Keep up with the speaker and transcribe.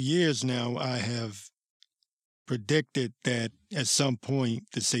Years now, I have predicted that at some point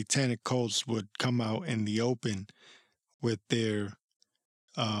the satanic cults would come out in the open with their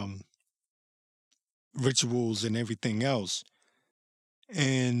um, rituals and everything else.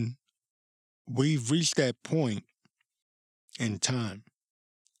 And we've reached that point in time.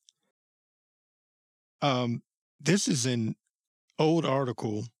 Um, this is an old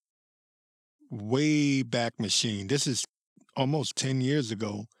article, way back machine. This is almost 10 years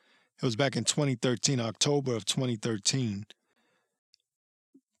ago. It was back in 2013, October of 2013.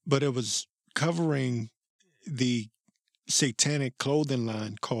 But it was covering the satanic clothing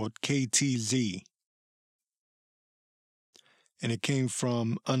line called KTZ, and it came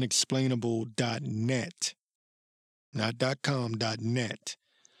from unexplainable.net, not .com, .net.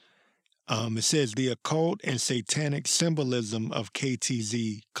 It says the occult and satanic symbolism of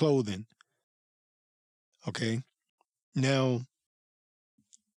KTZ clothing. Okay. Now,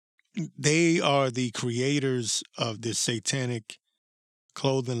 they are the creators of this satanic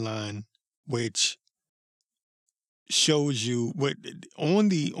clothing line, which shows you what on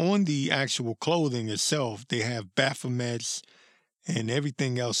the actual clothing itself. They have Baphomets and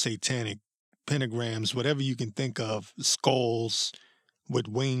everything else satanic, pentagrams, whatever you can think of, skulls with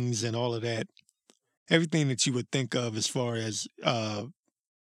wings and all of that. Everything that you would think of as far as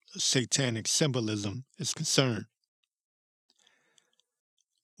satanic symbolism is concerned.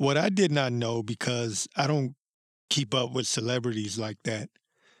 What I did not know, because I don't keep up with celebrities like that,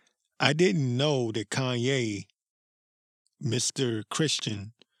 I didn't know that Kanye, Mr.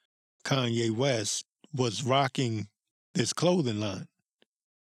 Christian, Kanye West, was rocking this clothing line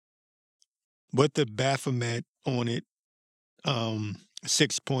with the Baphomet on it,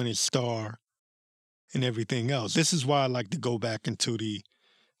 six-pointed star, and everything else. This is why I like to go back into the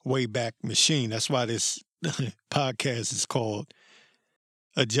Wayback Machine. That's why this podcast is called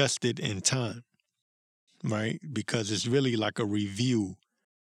Adjusted in Time, right? Because it's really like a review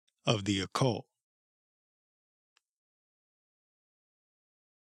of the occult.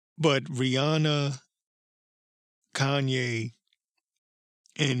 But Rihanna, Kanye,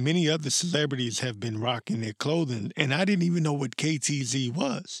 and many other celebrities have been rocking their clothing, and I didn't even know what KTZ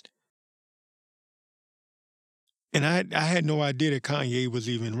was. And I had no idea that Kanye was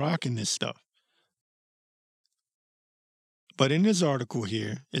even rocking this stuff. But in this article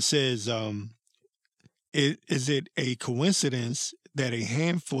here, it says, is it a coincidence that a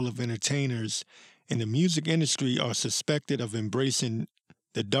handful of entertainers in the music industry are suspected of embracing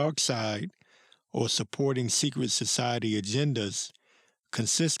the dark side or supporting secret society agendas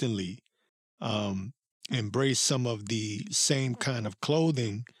consistently, um, embrace some of the same kind of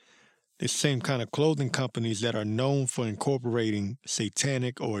clothing, the same kind of clothing companies that are known for incorporating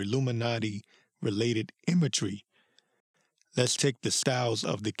satanic or Illuminati related imagery? Let's take the styles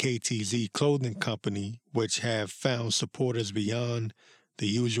of the KTZ clothing company, which have found supporters beyond the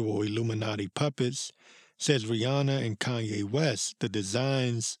usual Illuminati puppets. Says Rihanna and Kanye West, the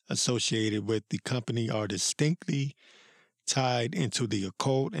designs associated with the company are distinctly tied into the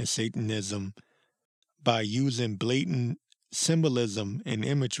occult and Satanism by using blatant symbolism and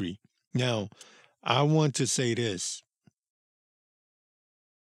imagery. Now, I want to say this.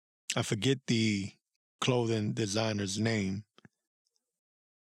 I forget the clothing designer's name,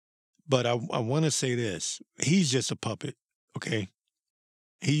 but I want to say this. He's just a puppet, okay?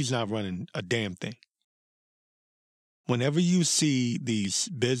 He's not running a damn thing. Whenever you see these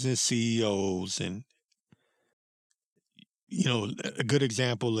business CEOs, and, a good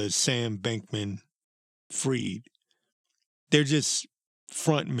example is Sam Bankman Fried, they're just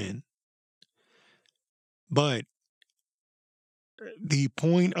front men. But the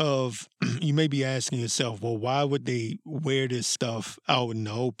point of, you may be asking yourself, well, why would they wear this stuff out in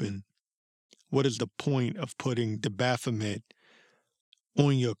the open? What is the point of putting the Baphomet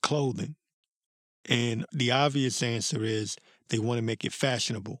on your clothing? And the obvious answer is they want to make it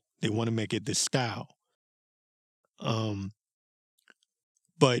fashionable. They want to make it the style. Um,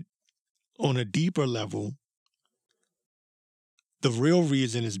 but on a deeper level, the real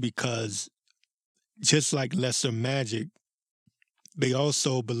reason is because, just like lesser magic, they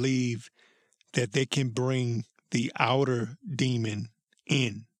also believe that they can bring the outer demon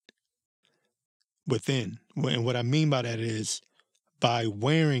in within. And what I mean by that is, by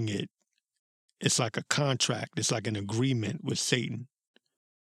wearing it, it's like a contract. It's like an agreement with Satan.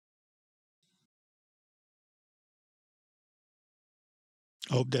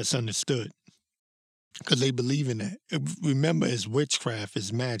 I hope that's understood, because they believe in that. Remember, it's witchcraft,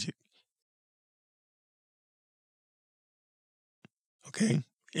 it's magic. Okay,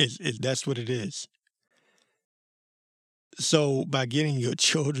 that's what it is. So by getting your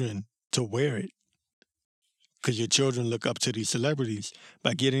children to wear it, because your children look up to these celebrities,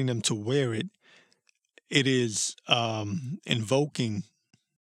 by getting them to wear it, it is invoking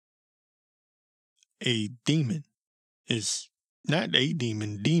a demon. It's not a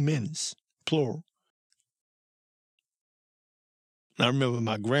demon, demons, plural. I remember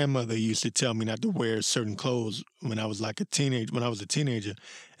my grandmother used to tell me not to wear certain clothes when I was a teenager,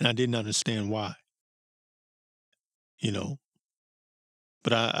 and I didn't understand why, you know.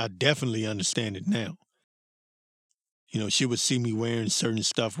 But I definitely understand it now. She would see me wearing certain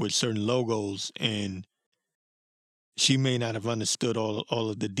stuff with certain logos, and she may not have understood all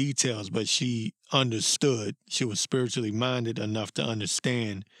of the details, but she understood. She was spiritually minded enough to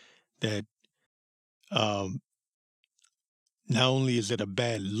understand that um, not only is it a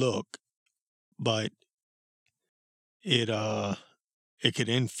bad look, but it it could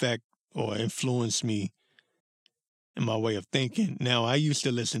infect or influence me in my way of thinking. Now, I used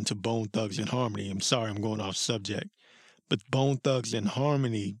to listen to Bone Thugs and Harmony. I'm sorry, I'm going off subject, but Bone Thugs and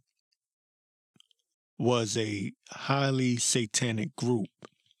Harmony was a highly satanic group.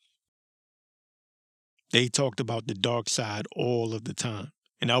 They talked about the dark side all of the time.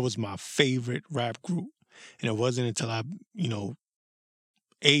 And that was my favorite rap group. And it wasn't until I,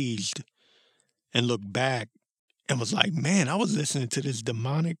 aged and looked back and was like, man, I was listening to this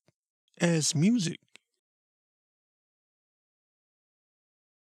demonic ass music.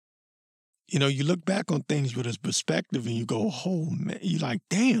 You look back on things with a perspective and you go, oh man, you're like,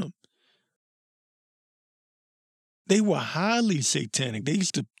 damn. They were highly satanic. They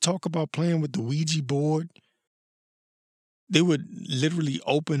used to talk about playing with the Ouija board. They would literally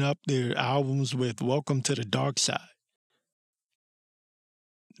open up their albums with Welcome to the Dark Side.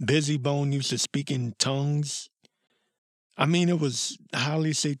 Busy Bone used to speak in tongues. I mean, it was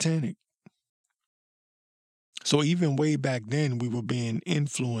highly satanic. So even way back then, we were being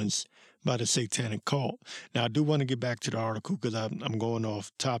influenced by the satanic cult. Now, I do want to get back to the article because I'm going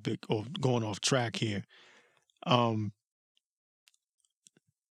off topic or going off track here.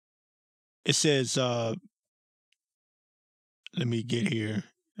 It says, let me get here.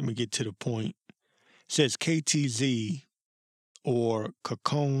 Let me get to the point. It says KTZ or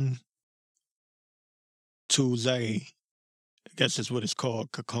Cocoon Tuesday, I guess that's what it's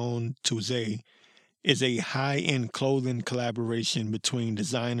called, Cocoon Tuesday, is a high-end clothing collaboration between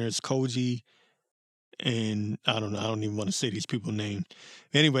designers Koji and I don't know, I don't even want to say these people's names.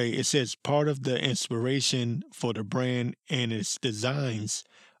 Anyway, it says part of the inspiration for the brand and its designs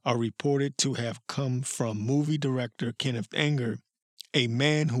are reported to have come from movie director Kenneth Anger, a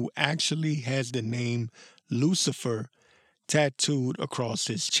man who actually has the name Lucifer tattooed across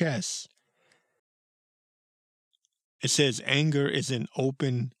his chest. It says Anger is an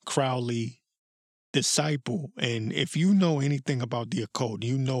open Crowley disciple. And if you know anything about the occult,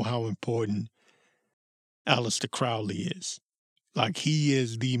 you know how important Aleister Crowley is. Like, he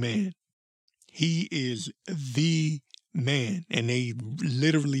is the man. He is the man. And they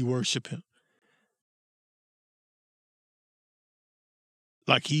literally worship him.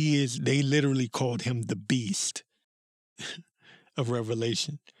 Like, they literally called him the beast of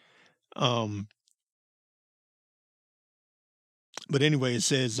Revelation. But anyway, it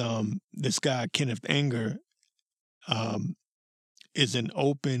says this guy, Kenneth Anger, is an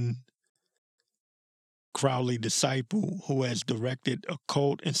open Crowley disciple who has directed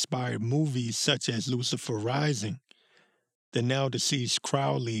occult-inspired movies such as Lucifer Rising. The now deceased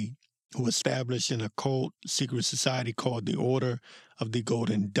Crowley, who established an occult secret society called the Order of the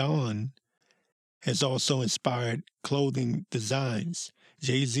Golden Dawn, has also inspired clothing designs.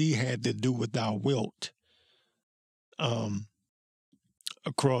 Jay-Z had to do with our wilt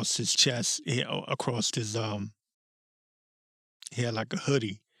across his chest, across his he had like a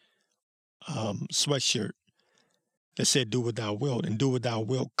hoodie, sweatshirt that said "Do What Thou Wilt," and "Do What Thou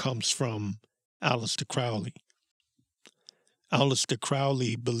Wilt" comes from Aleister Crowley. Aleister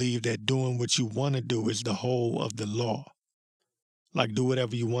Crowley believed that doing what you want to do is the whole of the law. Like, do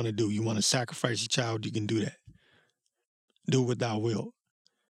whatever you want to do. You want to sacrifice a child, you can do that. Do what thou wilt.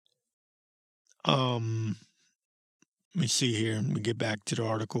 Let me see here. Let me get back to the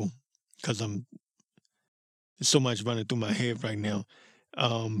article because there's so much running through my head right now.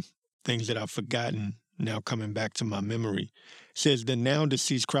 Things that I've forgotten now coming back to my memory. It says the now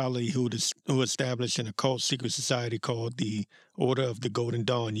deceased Crowley, who established an occult secret society called the Order of the Golden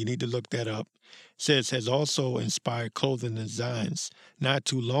Dawn, you need to look that up, says has also inspired clothing designs. Not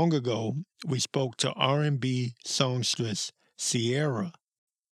too long ago, we spoke to R&B songstress Sierra,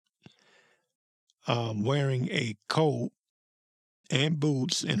 wearing a coat and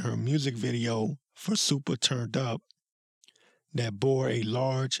boots in her music video for Super Turned Up. that bore a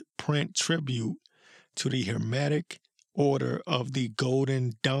large print tribute to the Hermetic Order of the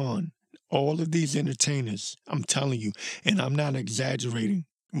Golden Dawn. All of these entertainers, I'm telling you, and I'm not exaggerating.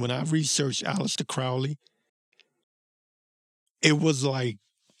 When I researched Aleister Crowley, it was like,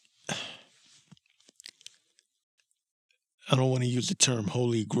 I don't want to use the term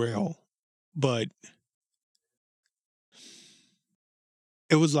holy grail, but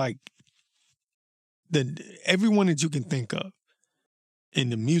it was like everyone that you can think of in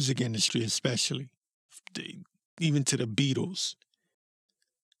the music industry, especially, even to the Beatles,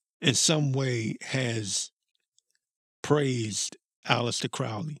 in some way has praised Aleister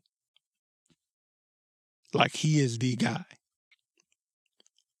Crowley. Like he is the guy.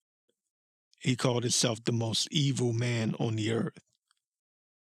 He called himself the most evil man on the earth.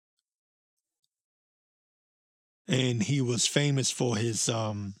 And he was famous for his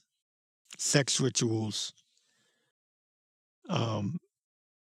sex rituals.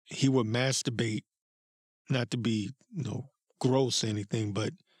 He would masturbate, not to be, gross or anything,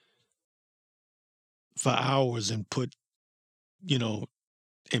 but for hours and put it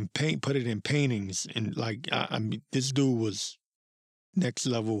in paintings. And like, I mean, this dude was next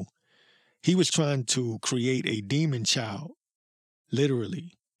level. He was trying to create a demon child,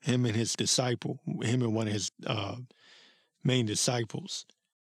 literally, him and his disciple, him and one of his main disciples.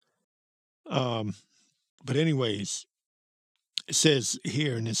 But anyways, it says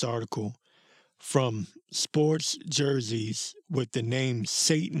here in this article, from sports jerseys with the name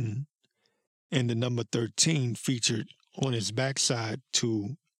Satan and the number 13 featured on his backside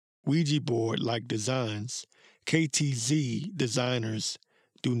to Ouija board-like designs, KTZ designers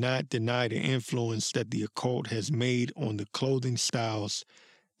do not deny the influence that the occult has made on the clothing styles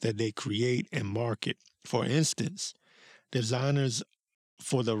that they create and market. For instance, designers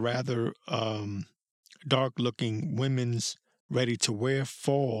for the rather dark-looking women's ready-to-wear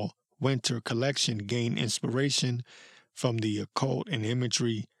fall-winter collection gain inspiration from the occult and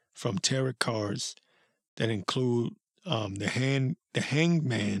imagery from tarot cards that include the hanged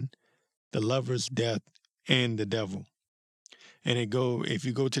man, the lover's death, and the devil. And if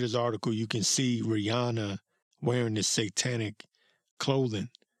you go to this article, you can see Rihanna wearing this satanic clothing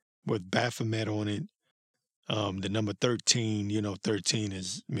with Baphomet on it. The number 13, 13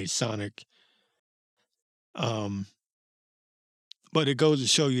 is Masonic. But it goes to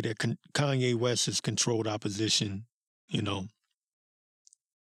show you that Kanye West has controlled opposition,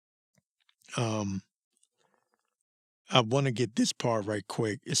 I want to get this part right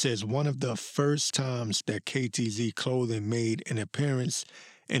quick. It says, one of the first times that KTZ clothing made an appearance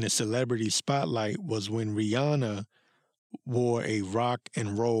in a celebrity spotlight was when Rihanna wore a rock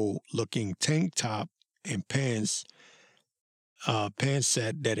and roll looking tank top and pants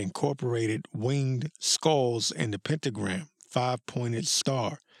set that incorporated winged skulls and the pentagram, 5-pointed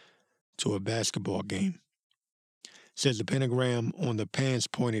star, to a basketball game. It says the pentagram on the pants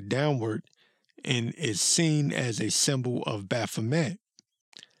pointed downward and is seen as a symbol of Baphomet.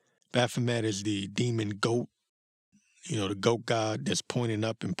 Baphomet is the demon goat, the goat god that's pointing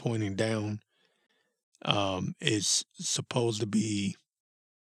up and pointing down. Is supposed to be,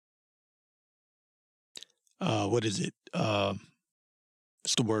 what is it?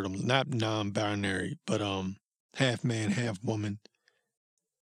 It's the word, not non-binary, but half man, half woman.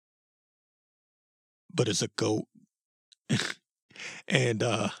 But it's a goat. And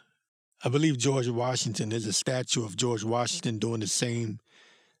I believe George Washington, there's a statue of George Washington doing the same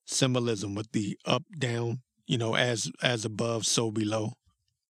symbolism with the up, down, as above, so below.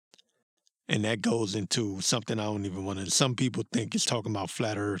 And that goes into something I don't even want to, some people think it's talking about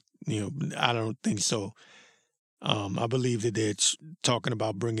flat earth. I don't think so. I believe that they're talking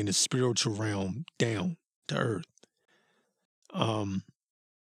about bringing the spiritual realm down to earth.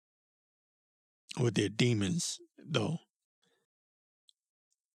 With their demons, though.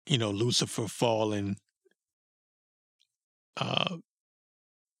 Lucifer fallen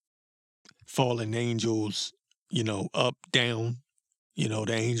angels, up, down,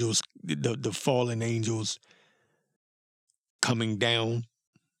 the angels, the fallen angels coming down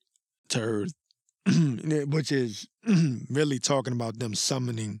to earth, which is really talking about them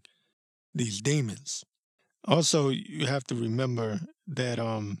summoning these demons. Also, you have to remember that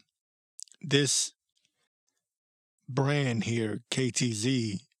this brand here,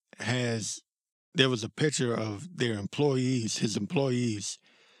 KTZ, there was a picture of their employees, his employees,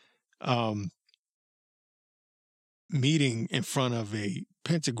 meeting in front of a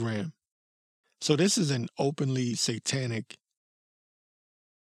pentagram. So this is an openly satanic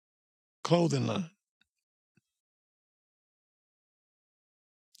clothing line.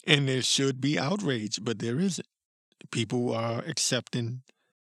 And there should be outrage, but there isn't. People are accepting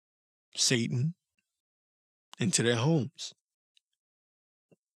Satan into their homes,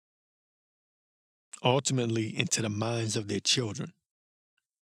 ultimately into the minds of their children.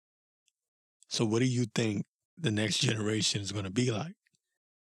 So what do you think the next generation is going to be like?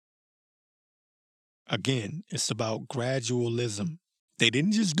 Again, it's about gradualism. They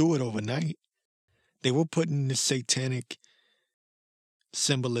didn't just do it overnight. They were putting the satanic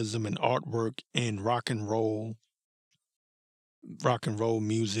symbolism and artwork in rock and roll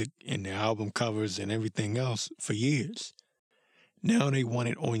music and their album covers and everything else for years. Now they want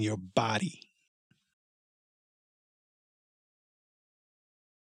it on your body.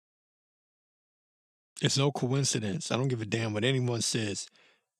 It's no coincidence. I don't give a damn what anyone says.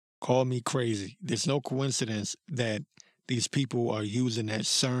 Call me crazy. There's no coincidence that these people are using that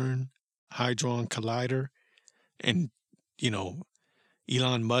CERN Hadron Collider, and,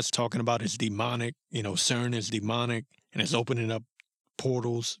 Elon Musk talking about it's demonic, CERN is demonic and it's opening up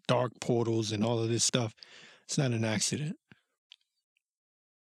portals, dark portals, and all of this stuff. It's not an accident.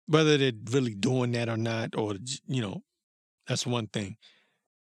 Whether they're really doing that or not, or, that's one thing.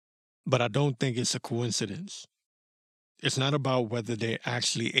 But I don't think it's a coincidence. It's not about whether they're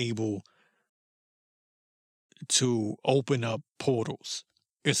actually able to open up portals.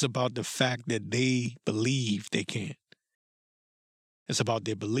 It's about the fact that they believe they can. It's about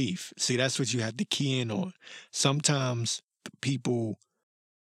their belief. See, that's what you have to key in on. Sometimes people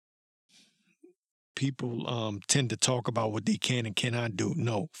tend to talk about what they can and cannot do.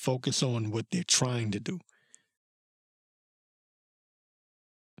 No, focus on what they're trying to do.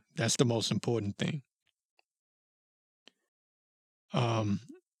 That's the most important thing. Let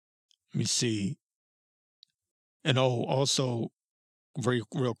me see. And also, real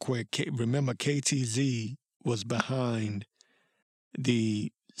quick, remember KTZ was behind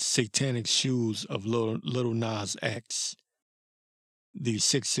the satanic shoes of Little Nas X, the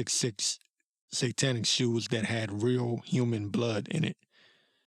 666 satanic shoes that had real human blood in it.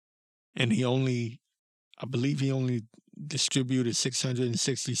 And I believe he only distributed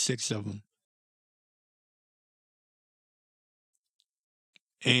 666 of them.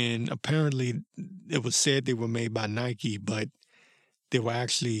 And apparently it was said they were made by Nike, but they were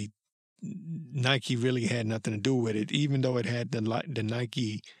actually, Nike really had nothing to do with it. Even though it had the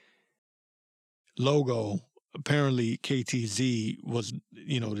Nike logo, apparently KTZ was,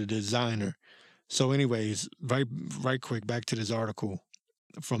 the designer. So anyways, right quick, back to this article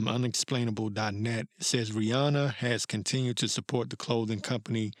from unexplainable.net. It says Rihanna has continued to support the clothing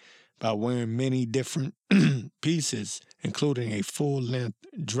company by wearing many different pieces, including a full-length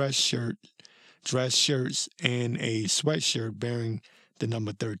dress shirts, and a sweatshirt bearing the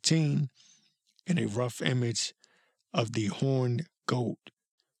number 13 and a rough image of the horned goat.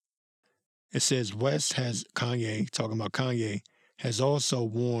 It says West talking about Kanye, has also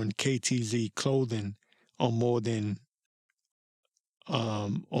worn KTZ clothing on more,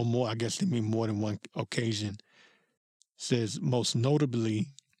 I guess they mean more than one occasion. It says most notably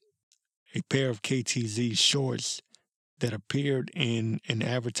a pair of KTZ shorts that appeared in an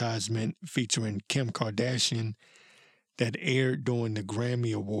advertisement featuring Kim Kardashian that aired during the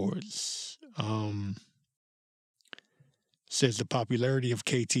Grammy Awards. Says the popularity of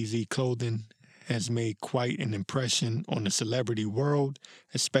KTZ clothing has made quite an impression on the celebrity world,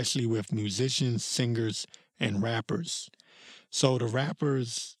 especially with musicians, singers, and rappers. So the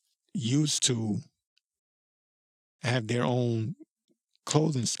rappers used to have their own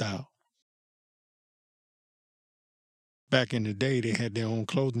clothing style. Back in the day, they had their own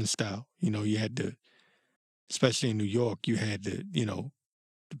clothing style. You had especially in New York, you had the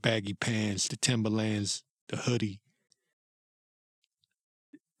baggy pants, the Timberlands, the hoodie.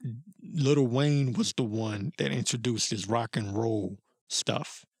 Lil Wayne was the one that introduced this rock and roll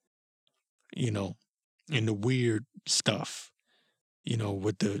stuff, and the weird stuff,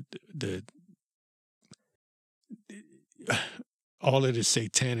 with the all of the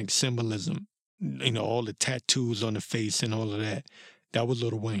satanic symbolism, all the tattoos on the face and all of that. That was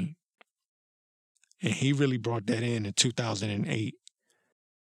Lil Wayne. And he really brought that in 2008.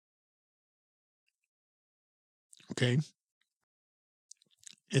 Okay.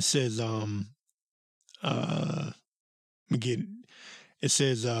 It says, it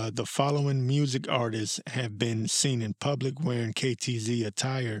says the following music artists have been seen in public wearing KTZ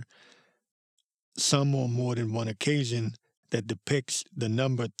attire, some on more than one occasion, that depicts the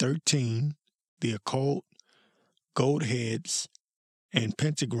number 13, the occult, goat heads, and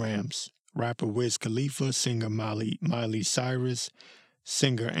pentagrams. Rapper Wiz Khalifa, singer Miley Cyrus,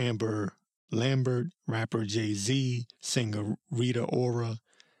 singer Amber Lambert, rapper Jay-Z, singer Rita Ora,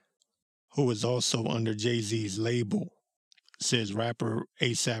 who is also under Jay-Z's label. Says rapper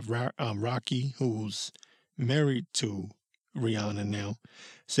Rocky, who's married to Rihanna now.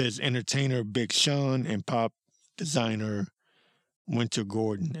 Says entertainer Big Sean and pop designer Winter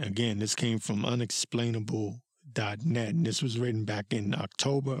Gordon. Again, this came from unexplainable.net, and this was written back in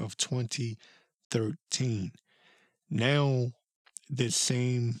October of 2013. Now, this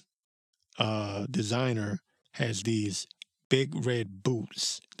same designer has these big red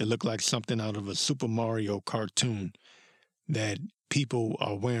boots that look like something out of a Super Mario cartoon that people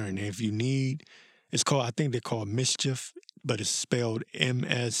are wearing. If you need, it's called, I think they're called Mischief, but it's spelled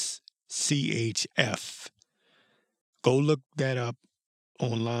MSCHF. Go look that up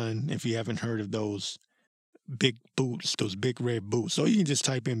online if you haven't heard of those big boots, those big red boots. Or you can just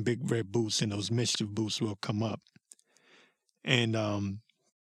type in big red boots and those Mischief boots will come up. And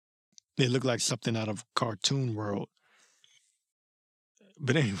they look like something out of cartoon world.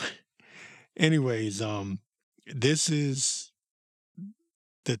 But anyways, this is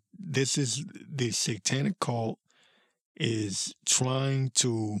the satanic cult is trying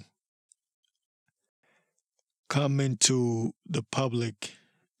to come into the public.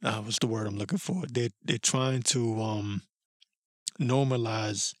 What's the word I'm looking for? They're trying to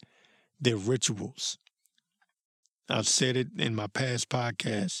normalize their rituals. I've said it in my past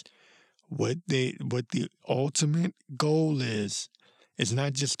podcasts. What the ultimate goal is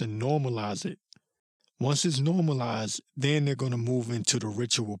not just to normalize it. Once it's normalized, then they're going to move into the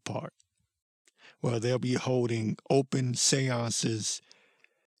ritual part, where they'll be holding open seances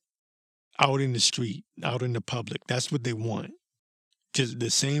out in the street, out in the public. That's what they want. Just the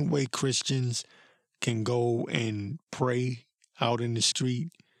same way Christians can go and pray out in the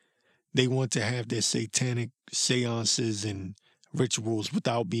street, they want to have their satanic seances and rituals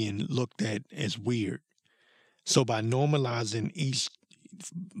without being looked at as weird. So by normalizing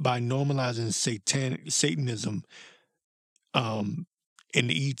Satanism in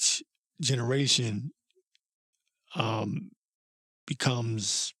each generation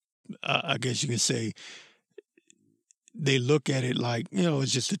becomes, I guess you can say, they look at it like,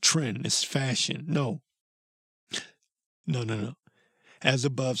 it's just a trend, it's fashion. No. As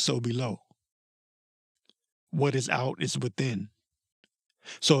above, so below. What is out is within.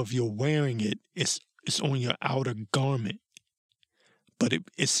 So if you're wearing it, it's on your outer garment, but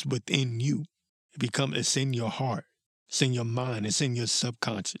it's within you. It's in your heart. It's in your mind. It's in your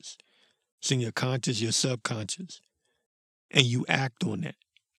subconscious. It's in your conscious, your subconscious. And you act on that.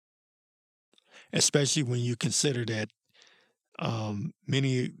 Especially when you consider that a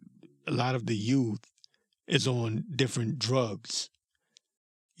lot of the youth is on different drugs.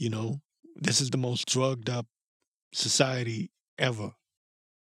 This is the most drugged up society ever.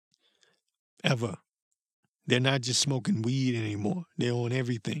 Ever. They're not just smoking weed anymore. They're on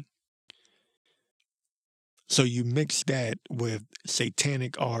everything. So you mix that with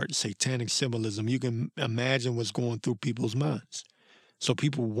satanic art, satanic symbolism, you can imagine what's going through people's minds. So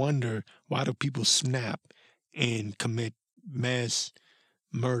people wonder, why do people snap and commit mass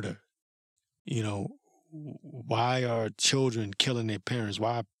murder? Why are children killing their parents?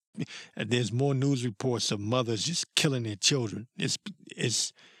 Why? There's more news reports of mothers just killing their children.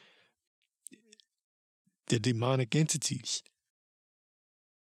 It's the demonic entities.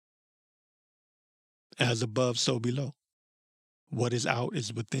 As above, so below. What is out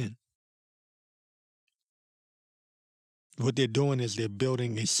is within. What they're doing is they're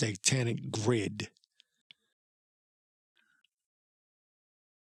building a satanic grid.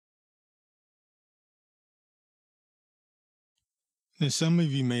 And some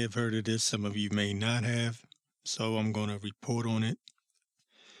of you may have heard of this, some of you may not have, so I'm going to report on it.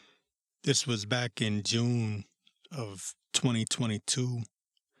 This was back in June of 2022.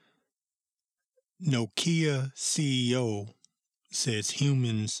 Nokia CEO says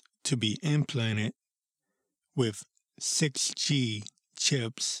humans to be implanted with 6G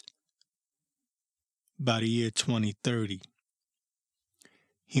chips by the year 2030.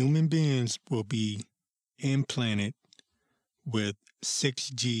 Human beings will be implanted with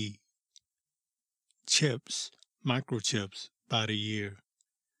 6G chips, microchips, by the year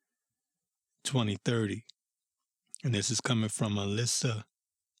 2030. And this is coming from Alyssa.tv.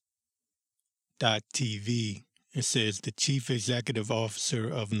 It says the chief executive officer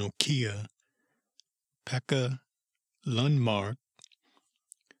of Nokia, Pekka Lundmark,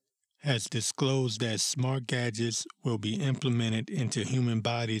 has disclosed that smart gadgets will be implemented into human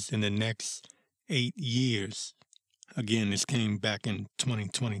bodies in the next 8 years. Again, this came back in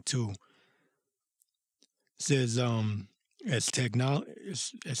 2022. It says, as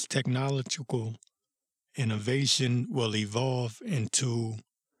technological innovation will evolve into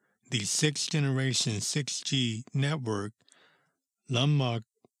the sixth generation 6G network. Elon Musk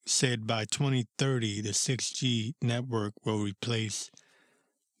said by 2030, the 6G network will replace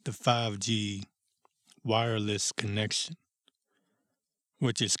the 5G wireless connection,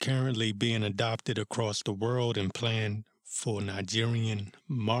 which is currently being adopted across the world and planned for Nigerian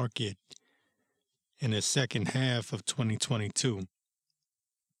market in the second half of 2022.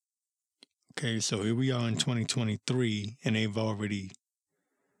 Okay, so here we are in 2023, and they've already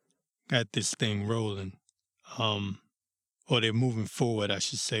got this thing rolling. Or they're moving forward, I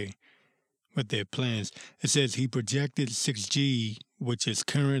should say, with their plans. It says he projected 6G, which is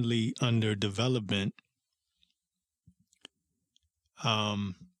currently under development. Where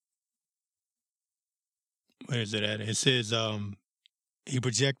is it at? It says he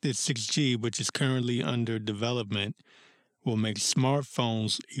projected 6G, which is currently under development, will make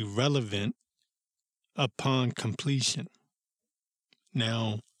smartphones irrelevant upon completion.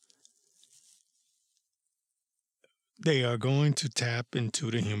 Now, they are going to tap into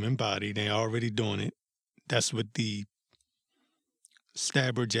the human body. They're already doing it. That's what the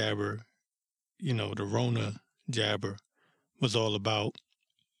stabber jabber, the Rona jabber was all about.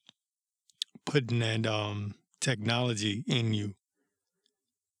 Putting that technology in you.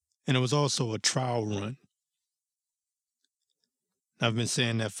 And it was also a trial run. I've been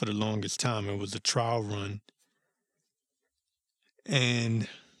saying that for the longest time. It was a trial run. And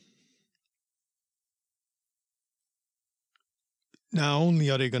not only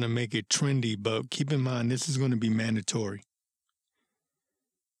are they going to make it trendy, but keep in mind, this is going to be mandatory.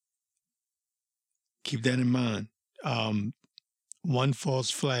 Keep that in mind. One false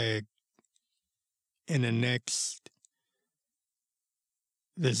flag in the next,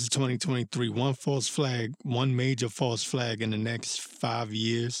 this is 2023, one major false flag in the next 5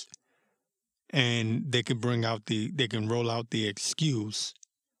 years, and they can roll out the excuse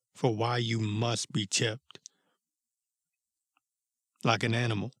for why you must be chipped like an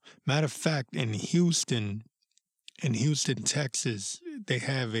animal. Matter of fact, in Houston, Texas, they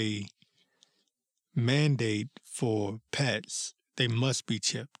have a mandate for pets. They must be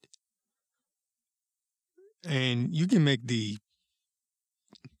chipped. And you can make the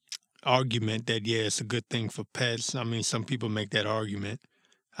argument that, yeah, it's a good thing for pets. I mean, some people make that argument.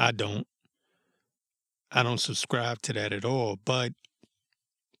 I don't subscribe to that at all. But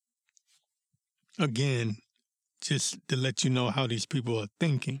again, just to let you know how these people are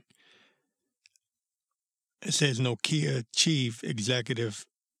thinking. It says Nokia chief executive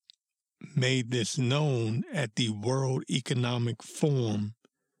made this known at the World Economic Forum,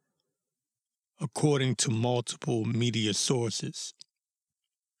 according to multiple media sources.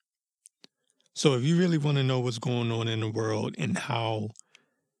 So if you really want to know what's going on in the world and how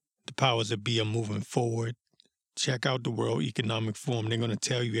the powers that be are moving forward, check out the World Economic Forum. They're going to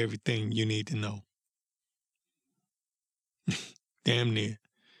tell you everything you need to know. Damn near.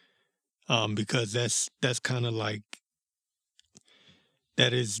 Because that's kind of like,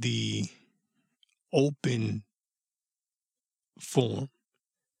 that is the open form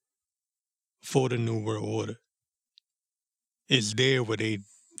for the New World Order. It's there where they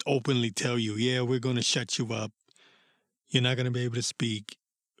openly tell you, yeah, we're going to shut you up. You're not going to be able to speak.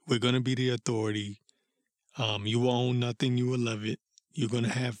 We're going to be the authority. You will own nothing. You will love it. You're going to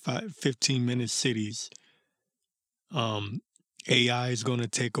have 15-minute cities. AI is going to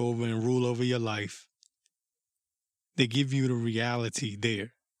take over and rule over your life. They give you the reality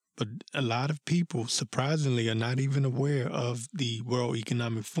there. But a lot of people, surprisingly, are not even aware of the World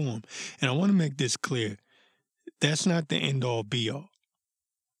Economic Forum. And I want to make this clear. That's not the end-all, be-all.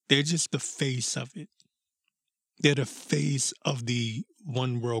 They're just the face of it. They're the face of the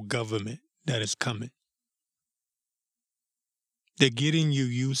one world government that is coming. They're getting you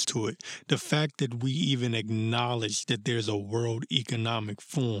used to it. The fact that we even acknowledge that there's a World Economic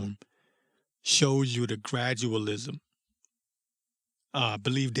Forum shows you the gradualism. I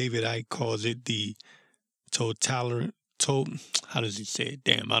believe David Icke calls it the how does he say it?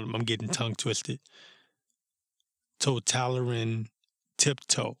 Damn, I'm getting tongue twisted. Totalitarian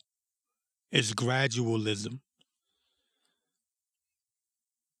tiptoe. It's gradualism.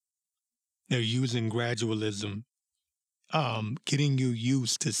 They're using gradualism, getting you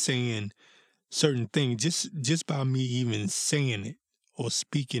used to saying certain things. Just by me even saying it or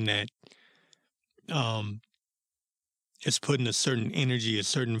speaking that, it's putting a certain energy, a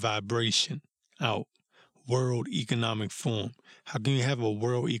certain vibration out. World Economic Forum. How can you have a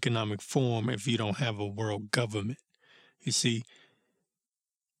World Economic Forum if you don't have a world government? You see?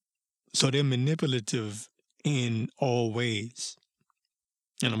 So they're manipulative in all ways.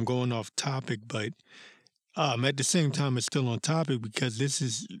 And I'm going off topic, but at the same time, it's still on topic because this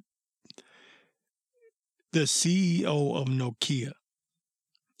is The CEO of Nokia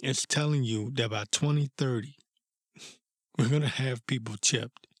is telling you that by 2030, we're going to have people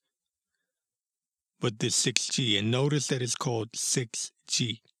chipped with this 6G. And notice that it's called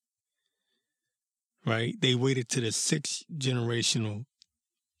 6G, right? They waited to the sixth generational,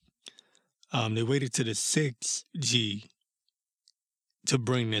 they waited to the 6G to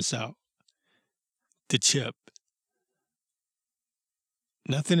bring this out, the chip.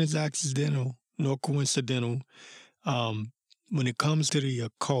 Nothing is accidental nor coincidental. When it comes to the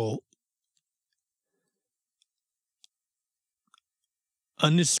occult,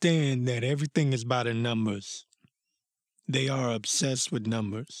 understand that everything is by the numbers. They are obsessed with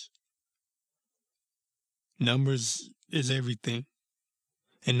numbers. Numbers is everything.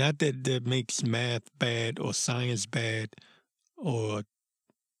 And not that that makes math bad or science bad or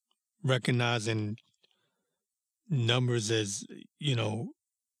recognizing numbers as,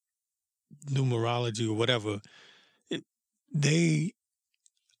 numerology or whatever. They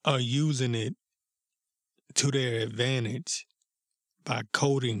are using it to their advantage by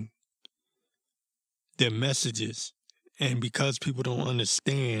coding their messages. And because people don't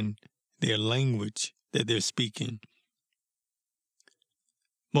understand their language that they're speaking,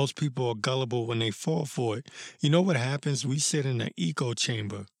 most people are gullible when they fall for it. You know what happens? We sit in an echo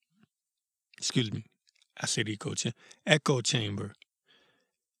chamber. Excuse me. I said echo chamber.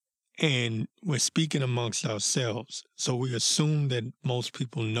 And we're speaking amongst ourselves. So we assume that most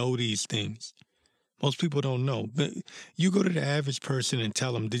people know these things. Most people don't know. But you go to the average person and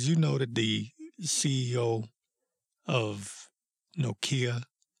tell them, did you know that the CEO of Nokia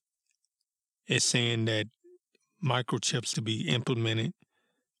is saying that microchips to be implemented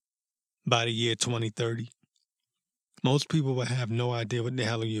by the year 2030? Most people will have no idea what the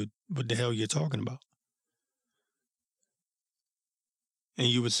hell you're talking about. And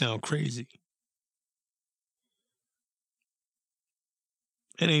you would sound crazy.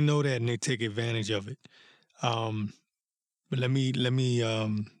 And they know that and they take advantage of it. But let me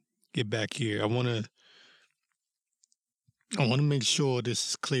get back here. I want to make sure this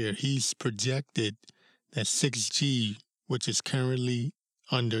is clear. He's projected that 6G, which is currently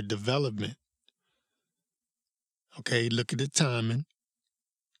under development. Okay, look at the timing.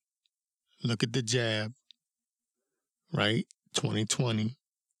 Look at the jab, right? 2020.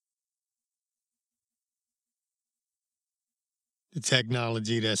 The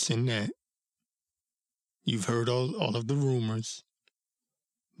technology that's in that. You've heard all of the rumors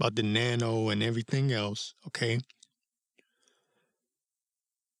about the nano and everything else, okay?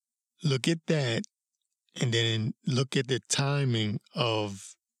 Look at that, and then look at the timing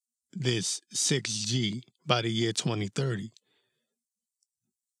of this 6G by the year 2030.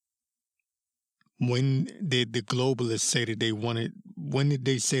 When did the globalists say that when did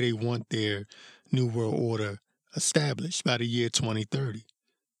they say they want their New World Order established? By the year 2030.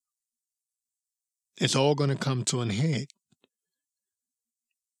 It's all going to come to an head.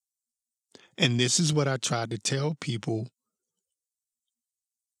 And this is what I tried to tell people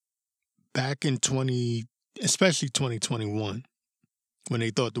back in especially 2021, when they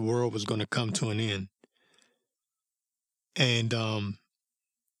thought the world was going to come to an end. And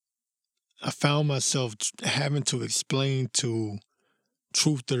I found myself having to explain to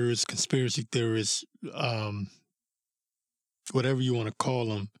truthers, conspiracy theorists, whatever you want to call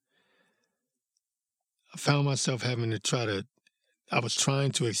them. I found myself having to I was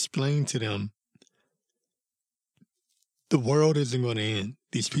trying to explain to them, the world isn't going to end.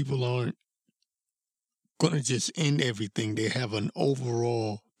 These people aren't going to just end everything. They have an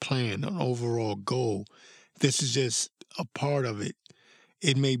overall plan, an overall goal. This is just a part of it.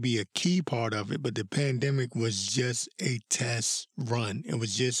 It may be a key part of it, but the pandemic was just a test run. It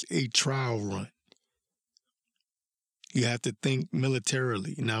was just a trial run. You have to think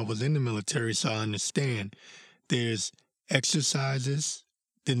militarily. Now, I was in the military, so I understand. There's exercises,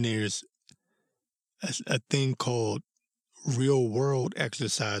 then there's a thing called real world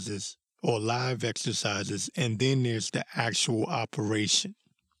exercises or live exercises, and then there's the actual operation.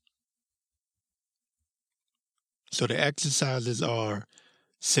 So the exercises are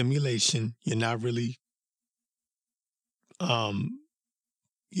simulation. You're not really,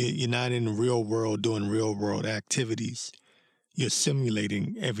 you're not in the real world doing real world activities. You're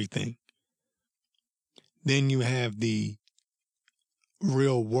simulating everything. Then you have the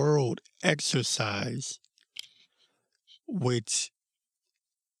real world exercise, which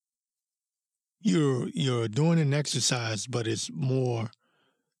you're doing an exercise, but it's more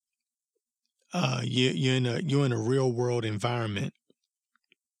you're in a real world environment.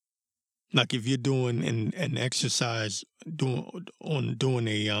 Like if you're doing an exercise doing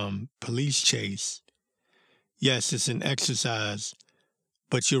a police chase, yes, it's an exercise,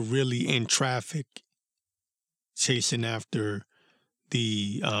 but you're really in traffic chasing after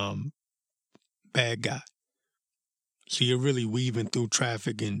the bad guy. So you're really weaving through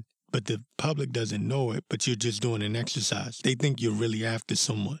traffic, but the public doesn't know it, but you're just doing an exercise. They think you're really after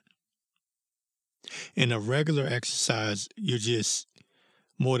someone. In a regular exercise, you're just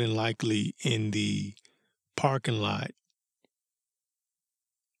more than likely in the parking lot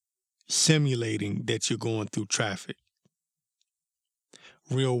simulating that you're going through traffic.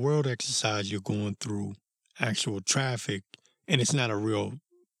 Real world exercise, you're going through actual traffic, and it's not a real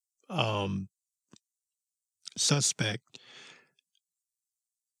suspect,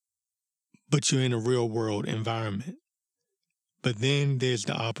 but you're in a real world environment. But then there's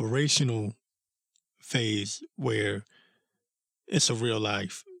the operational phase where it's a real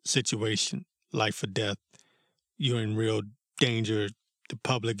life situation, life or death. You're in real danger. The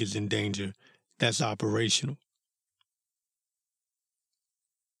public is in danger. That's operational.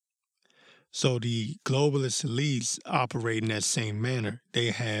 So the globalist elites operate in that same manner.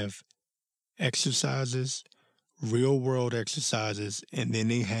 They have exercises, real world exercises, and then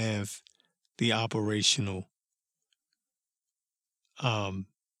they have the operational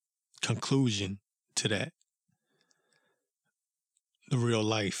conclusion to that, the real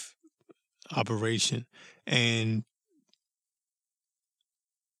life operation. And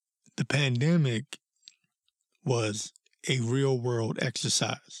the pandemic was a real world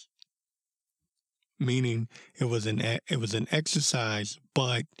exercise, meaning it was an exercise,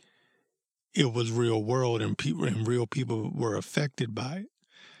 but it was real world, and real people were affected by it.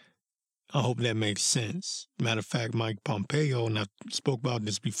 I hope that makes sense. Matter of fact, Mike Pompeo, and I spoke about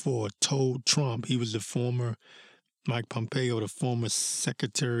this before, told Trump, he was the former Mike Pompeo, the former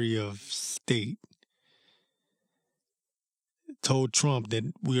Secretary of State, told Trump that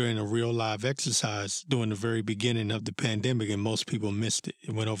we were in a real live exercise during the very beginning of the pandemic, and most people missed it.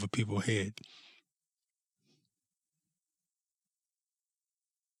 It went over people's head.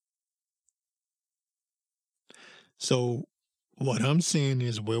 So what I'm saying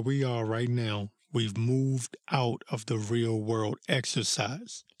is where we are right now, we've moved out of the real world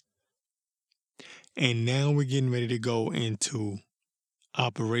exercise. And now we're getting ready to go into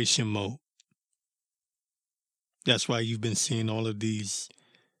operation mode. That's why you've been seeing all of these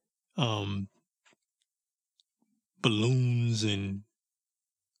balloons and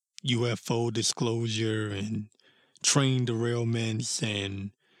UFO disclosure and train derailments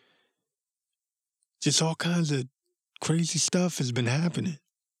and just all kinds of crazy stuff has been happening.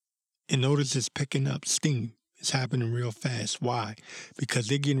 And notice it's picking up steam. It's happening real fast. Why? Because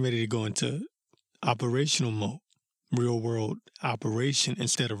they're getting ready to go into operational mode, real world operation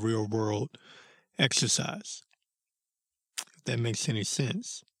instead of real world exercise. If that makes any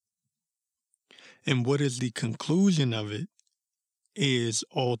sense. And what is the conclusion of it is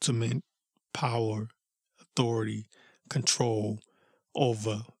ultimate power, authority, control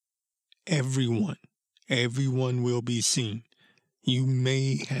over everyone. Everyone will be seen. You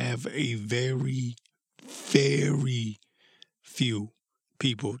may have a very, very few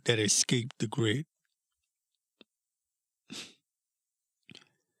people that escape the grid.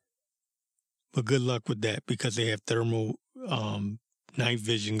 But good luck with that, because they have thermal night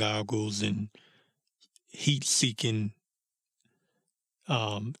vision goggles and heat-seeking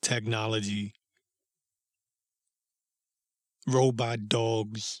technology, robot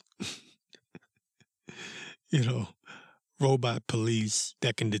dogs, robot police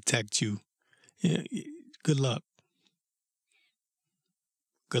that can detect you. Yeah, good luck.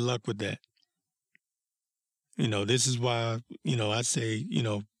 Good luck with that. This is why, I say,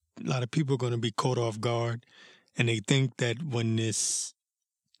 a lot of people are going to be caught off guard, and they think that when this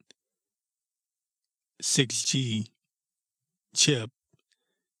 6G chip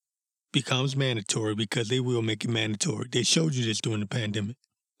becomes mandatory, because they will make it mandatory. They showed you this during the pandemic.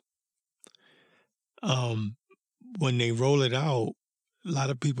 When they roll it out, a lot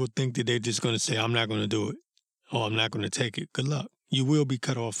of people think that they're just going to say, I'm not going to do it, or I'm not going to take it. Good luck. You will be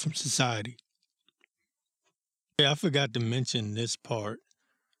cut off from society. Yeah, I forgot to mention this part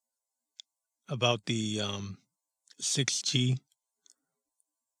about the 6G.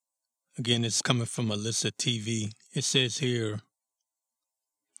 Again, it's coming from Alyssa TV. It says here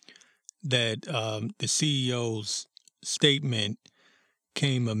that the CEO's statement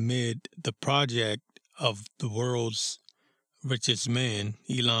came amid the project of the world's richest man,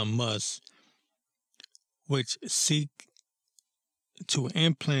 Elon Musk, which seek to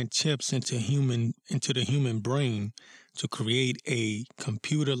implant chips into the human brain to create a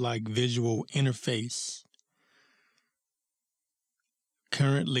computer-like visual interface.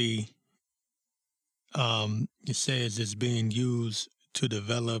 Currently, It says it's being used to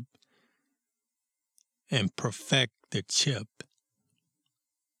develop and perfect the chip.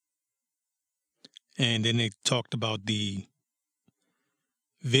 And then they talked about the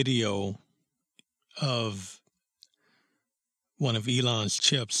video of one of Elon's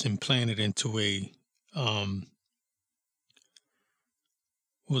chips implanted into a,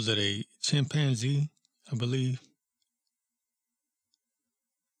 was it a chimpanzee, I believe?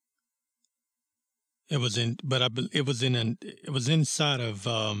 It was in, but it was inside of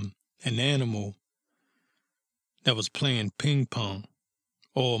an animal that was playing ping pong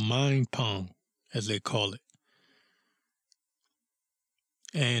or mind pong, as they call it.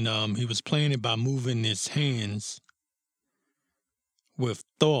 And he was playing it by moving his hands with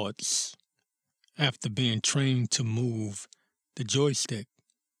thoughts after being trained to move the joystick.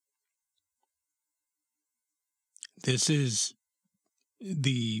 This is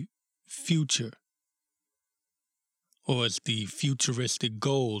the future, or it's the futuristic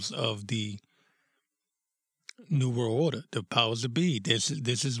goals of the New World Order, the powers that be. This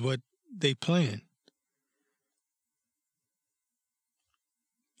is what they plan.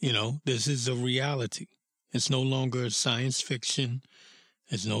 You know, this is a reality. It's no longer science fiction.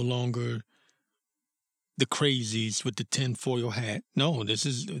 It's no longer the crazies with the tinfoil hat. No, this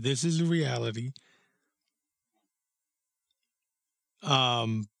is a reality.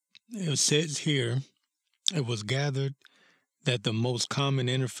 It says here, it was gathered that the most common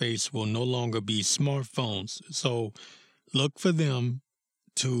interface will no longer be smartphones. So look for them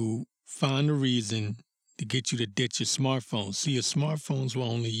to find a reason to get you to ditch your smartphones. See, your smartphones were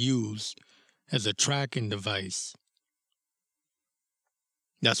only used as a tracking device.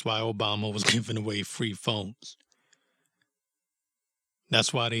 That's why Obama was giving away free phones.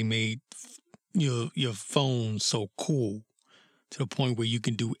 That's why they made your phone so cool, to the point where you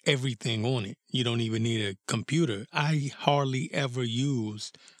can do everything on it. You don't even need a computer. I hardly ever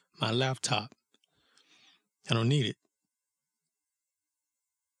use my laptop. I don't need it.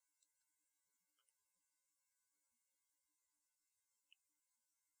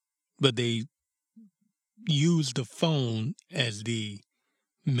 But they use the phone as the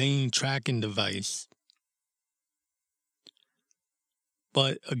main tracking device.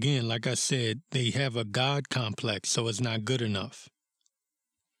 But again, like I said, they have a God complex, so it's not good enough.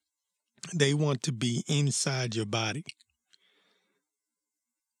 They want to be inside your body.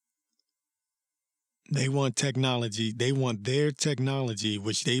 They want technology. They want their technology,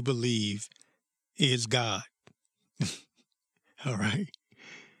 which they believe is God. All right.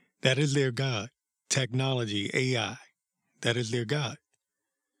 That is their God. Technology, AI. That is their God.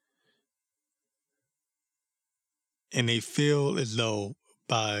 And they feel as though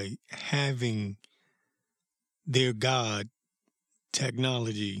by having their God,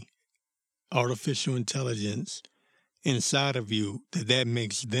 technology, artificial intelligence inside of you, that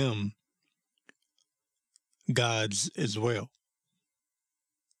makes them gods as well.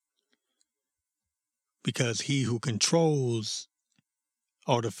 Because he who controls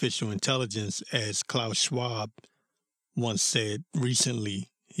artificial intelligence, as Klaus Schwab once said recently,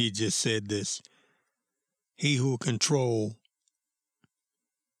 he just said this, he who controls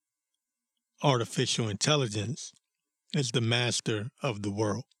artificial intelligence is the master of the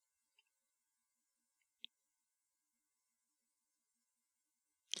world.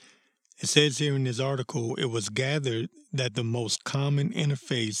 It says here in this article, it was gathered that the most common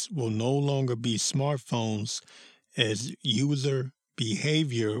interface will no longer be smartphones, as user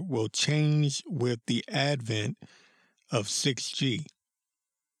behavior will change with the advent of 6G.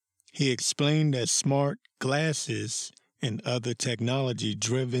 He explained that smart glasses and other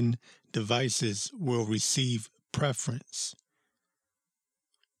technology-driven devices will receive preference.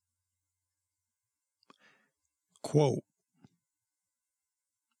 Quote,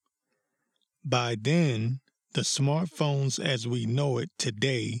 by then, the smartphones as we know it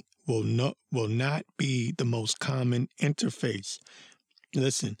today will not be the most common interface.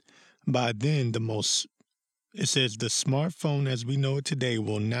 Listen, by then, it says the smartphone as we know it today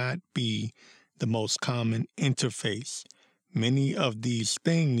will not be the most common interface. Many of these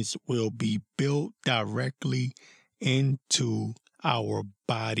things will be built directly into our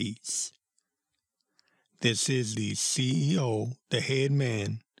bodies. This is the CEO, the head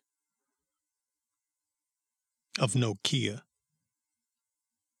man of Nokia.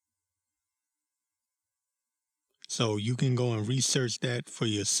 So you can go and research that for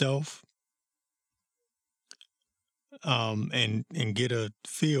yourself, and get a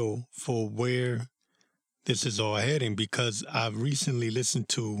feel for where this is all heading, because I've recently listened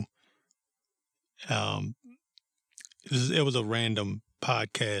to, it was a random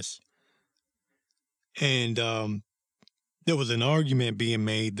podcast, And there was an argument being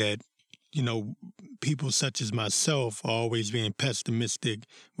made that, people such as myself are always being pessimistic,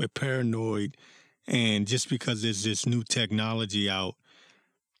 we're paranoid, and just because there's this new technology out,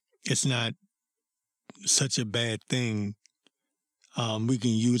 it's not such a bad thing. We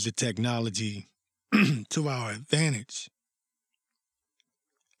can use the technology to our advantage.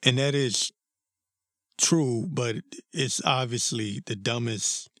 And that is true, but it's obviously the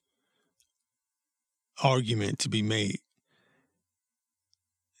dumbest argument to be made.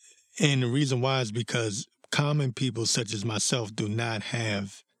 And the reason why is because common people such as myself do not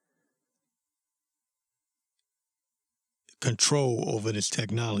have control over this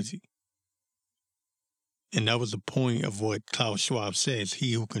technology. And that was the point of what Klaus Schwab says.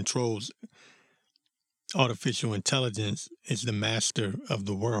 He who controls artificial intelligence is the master of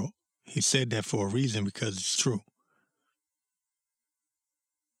the world. He said that for a reason, because it's true.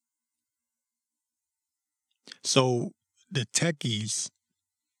 So the techies,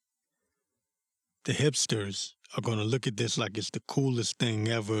 the hipsters, are going to look at this like it's the coolest thing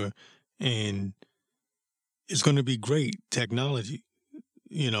ever, and it's going to be great technology.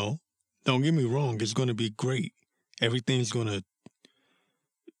 Don't get me wrong, it's going to be great.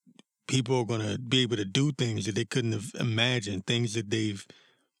 People are going to be able to do things that they couldn't have imagined, things that they've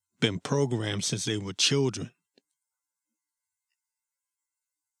been programmed since they were children.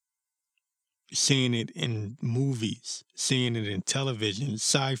 Seeing it in movies, seeing it in television,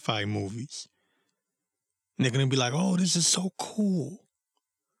 sci-fi movies. And they're going to be like, oh, this is so cool.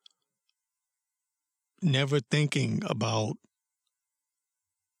 Never thinking about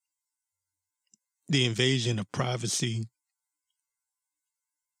the invasion of privacy.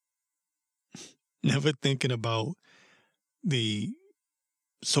 Never thinking about the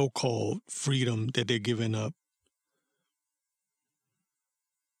so-called freedom that they're giving up.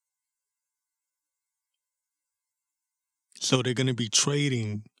 So they're going to be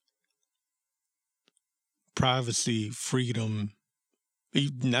trading privacy, freedom,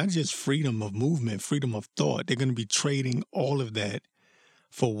 not just freedom of movement, freedom of thought. They're going to be trading all of that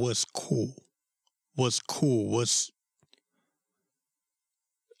for what's cool. What's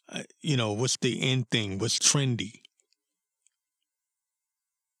the end thing, what's trendy.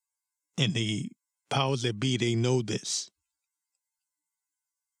 And the powers that be, they know this.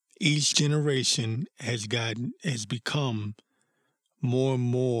 Each generation has become more and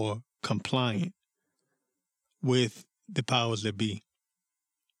more compliant with the powers that be.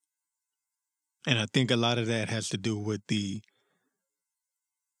 And I think a lot of that has to do with the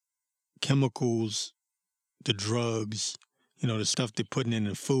chemicals, the drugs, the stuff they're putting in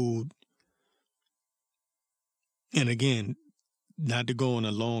the food. And again, not to go on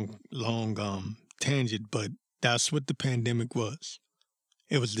a long tangent, but that's what the pandemic was.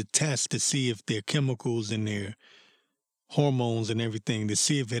 It was the test to see if their chemicals and their hormones and everything, to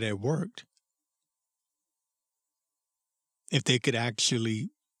see if it had worked. If they could actually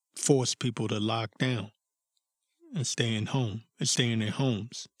force people to lock down and stay in their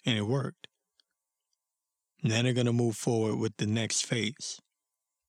homes, and it worked. Now they're going to move forward with the next phase.